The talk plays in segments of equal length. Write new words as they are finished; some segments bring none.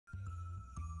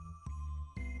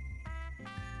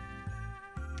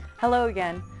Hello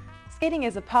again. Skating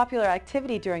is a popular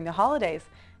activity during the holidays,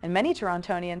 and many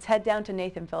Torontonians head down to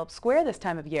Nathan Phillips Square this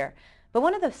time of year. But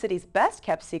one of the city's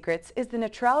best-kept secrets is the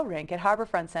Neutrale rink at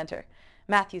Harbourfront Centre.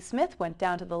 Matthew Smith went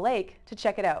down to the lake to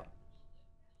check it out.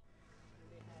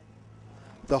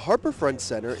 The Harbourfront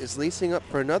Centre is lacing up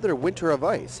for another Winter of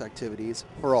Ice activities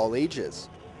for all ages.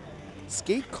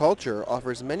 Skate Culture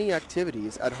offers many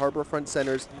activities at Harbourfront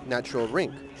Centre's natural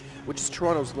rink, which is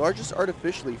Toronto's largest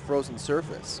artificially frozen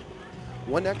surface.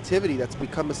 One activity that's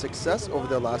become a success over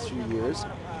the last few years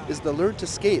is the Learn to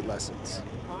Skate lessons.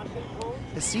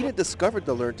 Hasina discovered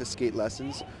the Learn to Skate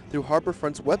lessons through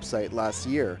Harbourfront's website last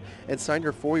year and signed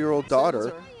her 4-year-old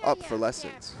daughter up for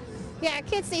lessons. Yeah,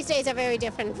 kids these days are very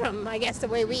different from, I guess, the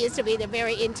way we used to be. They're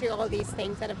very into all these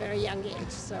things at a very young age.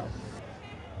 So,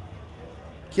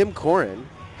 Kim Corin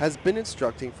has been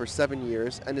instructing for 7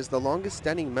 years and is the longest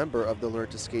standing member of the Learn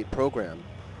to Skate program.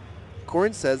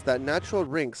 Corin says that Natural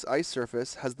Rink's ice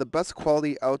surface has the best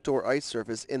quality outdoor ice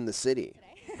surface in the city.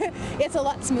 It's a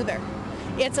lot smoother.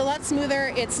 It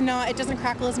doesn't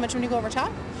crackle as much when you go over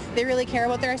top. They really care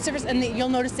about their ice surface, and you'll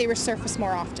notice they resurface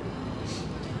more often.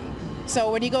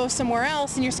 So when you go somewhere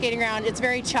else and you're skating around, it's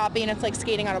very choppy and it's like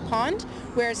skating on a pond.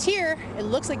 Whereas here, it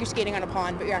looks like you're skating on a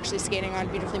pond, but you're actually skating on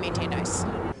beautifully maintained ice.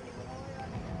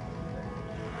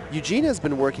 Eugene has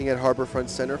been working at Harbourfront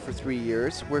Centre for 3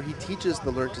 years, where he teaches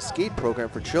the Learn to Skate program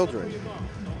for children.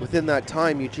 Within that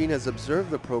time, Eugene has observed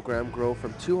the program grow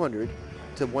from 200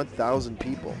 to 1,000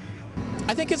 people.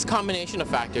 I think it's a combination of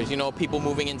factors, people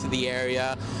moving into the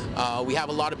area. We have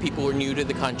a lot of people who are new to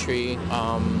the country.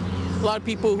 A lot of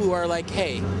people who are like,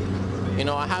 hey,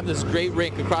 I have this great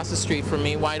rink across the street from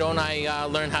me. Why don't I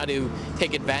learn how to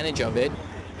take advantage of it?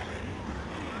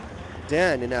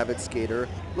 Dan, an avid skater,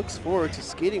 looks forward to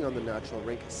skating on the natural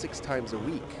rink 6 times a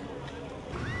week.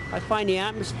 I find the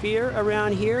atmosphere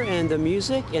around here and the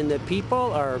music and the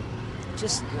people are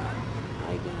just,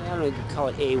 I don't know, you could call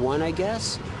it A1, I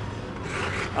guess.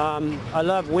 I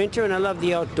love winter and I love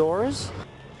the outdoors.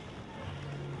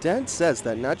 Dan says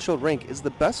that Natural Rink is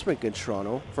the best rink in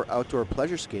Toronto for outdoor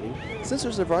pleasure skating since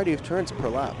there's a variety of turns per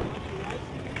lap.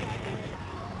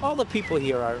 All the people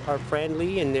here are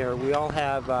friendly, and we all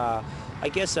have, I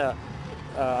guess, a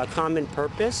common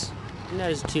purpose, and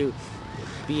that is to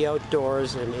be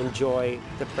outdoors and enjoy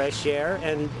the fresh air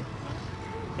and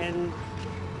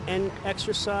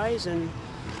exercise and,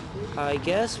 I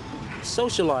guess,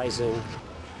 socializing.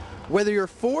 Whether you're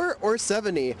 4 or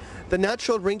 70, the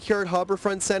Natural Rink here at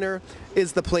Harbourfront Centre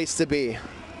is the place to be.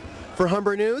 For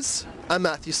Humber News, I'm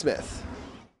Matthew Smith.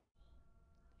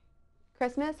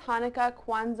 Christmas, Hanukkah,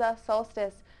 Kwanzaa,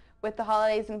 Solstice. With the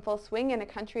holidays in full swing in a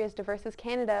country as diverse as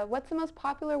Canada, what's the most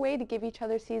popular way to give each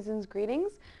other season's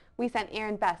greetings? We sent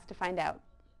Aaron Best to find out.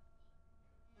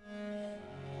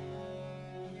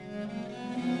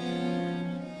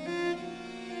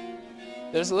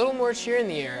 There's a little more cheer in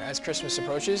the air as Christmas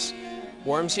approaches.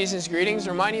 Warm season's greetings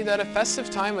remind you that a festive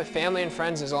time with family and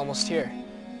friends is almost here.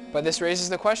 But this raises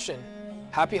the question: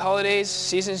 Happy Holidays,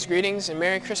 Season's Greetings, and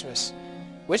Merry Christmas.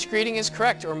 Which greeting is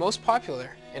correct or most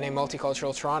popular in a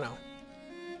multicultural Toronto?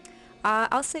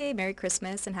 I'll say Merry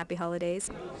Christmas and Happy Holidays.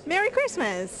 Merry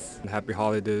Christmas! Happy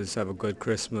Holidays, have a good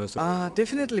Christmas.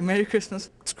 Definitely Merry Christmas.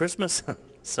 It's Christmas,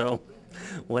 so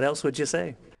what else would you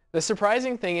say? The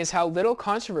surprising thing is how little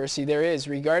controversy there is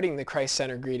regarding the Christ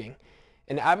Center greeting.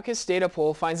 An Abacus data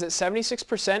poll finds that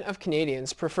 76% of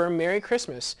Canadians prefer Merry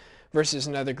Christmas versus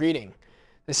another greeting.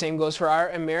 The same goes for our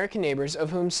American neighbors,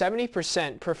 of whom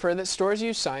 70% prefer that stores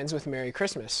use signs with Merry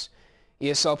Christmas.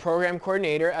 ESL Program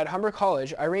Coordinator at Humber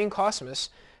College, Irene Cosmas,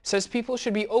 says people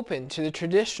should be open to the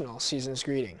traditional season's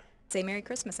greeting. Say Merry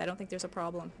Christmas. I don't think there's a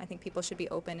problem. I think people should be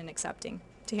open and accepting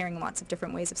to hearing lots of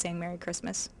different ways of saying Merry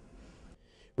Christmas.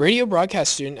 Radio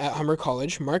broadcast student at Humber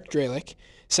College, Mark Dralick,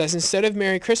 says instead of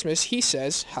Merry Christmas, he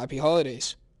says Happy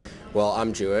Holidays. Well,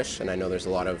 I'm Jewish, and I know there's a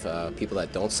lot of people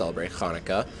that don't celebrate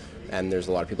Hanukkah, and there's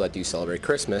a lot of people that do celebrate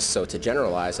Christmas, so to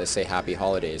generalize, I say Happy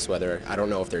Holidays, whether, I don't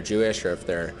know if they're Jewish or if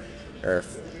they're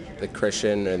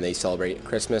Christian and they celebrate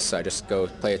Christmas, so I just go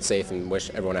play it safe and wish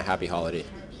everyone a happy holiday.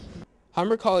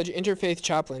 Humber College Interfaith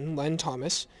Chaplain Len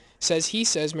Thomas says he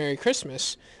says Merry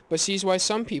Christmas, but sees why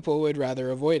some people would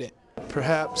rather avoid it.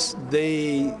 Perhaps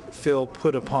they feel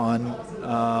put upon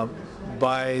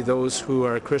by those who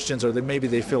are Christians, or maybe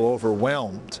they feel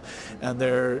overwhelmed and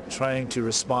they're trying to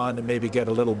respond and maybe get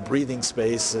a little breathing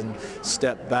space and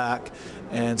step back,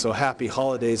 and so Happy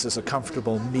Holidays is a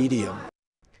comfortable medium.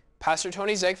 Pastor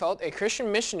Tony Zegfeld, a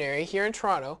Christian missionary here in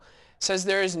Toronto, says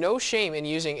there is no shame in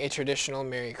using a traditional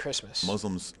Merry Christmas.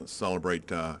 Muslims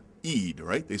celebrate Eid,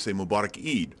 right? They say Mubarak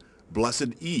Eid,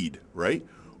 blessed Eid, right?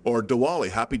 Or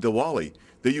Diwali, Happy Diwali.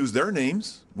 They use their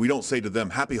names. We don't say to them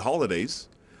Happy Holidays.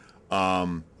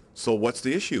 So what's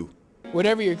the issue?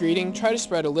 Whatever you're greeting, try to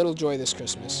spread a little joy this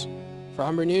Christmas. For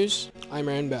Humber News, I'm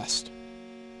Aaron Best.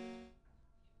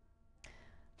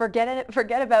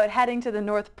 Forget about heading to the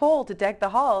North Pole to deck the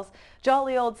halls.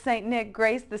 Jolly old St. Nick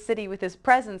graced the city with his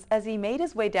presence as he made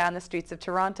his way down the streets of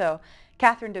Toronto.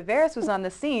 Catherine DeVeris was on the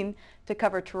scene to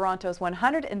cover Toronto's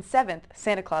 107th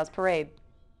Santa Claus Parade.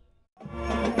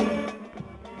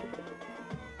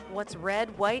 What's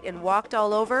red, white, and walked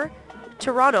all over?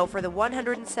 Toronto for the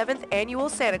 107th Annual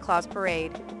Santa Claus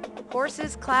Parade.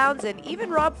 Horses, clowns, and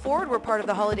even Rob Ford were part of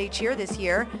the holiday cheer this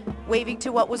year, waving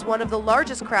to what was one of the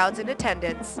largest crowds in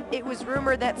attendance. It was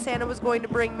rumored that Santa was going to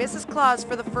bring Mrs. Claus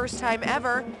for the first time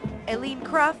ever. Eileen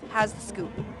Cruff has the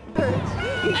scoop. I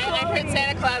heard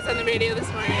Santa Claus on the radio this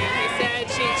morning. He said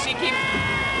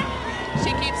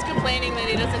she keeps complaining that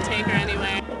he doesn't take her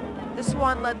anywhere. The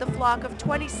Swan led the flock of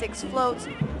 26 floats,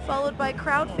 followed by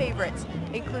crowd favorites,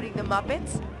 including the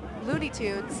Muppets, Looney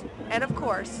Tunes, and of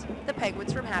course, the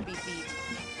Penguins from Happy Feet.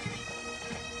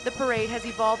 The parade has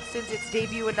evolved since its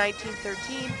debut in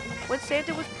 1913, when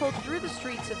Santa was pulled through the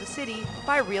streets of the city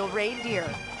by real reindeer.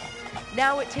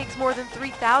 Now it takes more than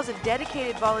 3,000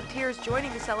 dedicated volunteers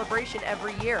joining the celebration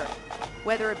every year,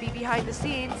 whether it be behind the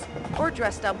scenes or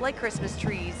dressed up like Christmas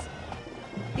trees.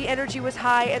 The energy was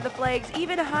high and the flags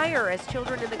even higher as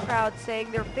children in the crowd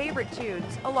sang their favorite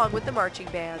tunes along with the marching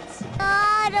bands.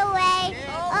 All the way,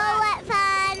 oh what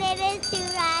fun it is to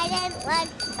ride in one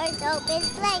horse open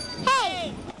sleigh.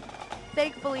 Hey!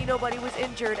 Thankfully, nobody was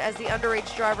injured as the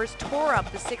underage drivers tore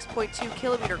up the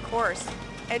 6.2-kilometer course,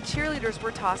 and cheerleaders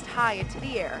were tossed high into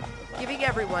the air, giving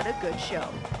everyone a good show.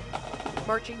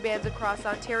 Marching bands across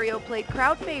Ontario played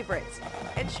crowd favorites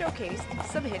and showcased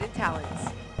some hidden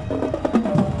talents.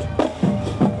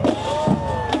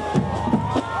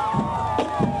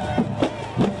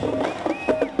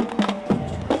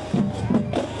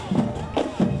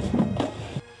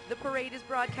 The parade is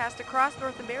broadcast across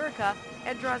North America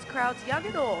and draws crowds young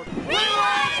and old.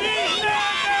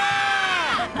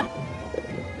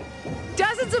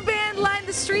 Dozens of bands lined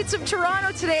the streets of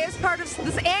Toronto today as part of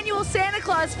this annual Santa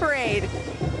Claus Parade.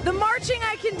 The marching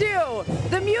I can do,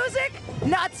 the music,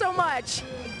 not so much.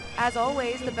 As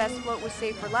always, the best float was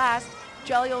saved for last.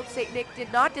 Jolly old St. Nick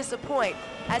did not disappoint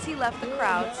as he left the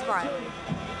crowd smiling.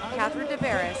 Catherine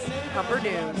DeVeris, Humber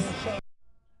News.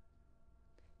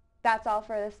 That's all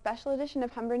for this special edition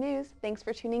of Humber News. Thanks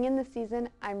for tuning in this season.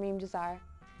 I'm Reem Jazar.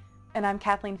 And I'm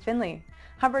Kathleen Finlay.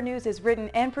 Humber News is written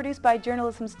and produced by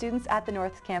journalism students at the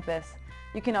North Campus.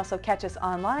 You can also catch us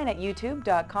online at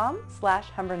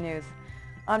youtube.com/Humber News.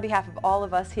 On behalf of all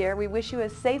of us here, we wish you a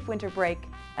safe winter break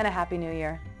and a Happy New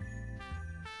Year.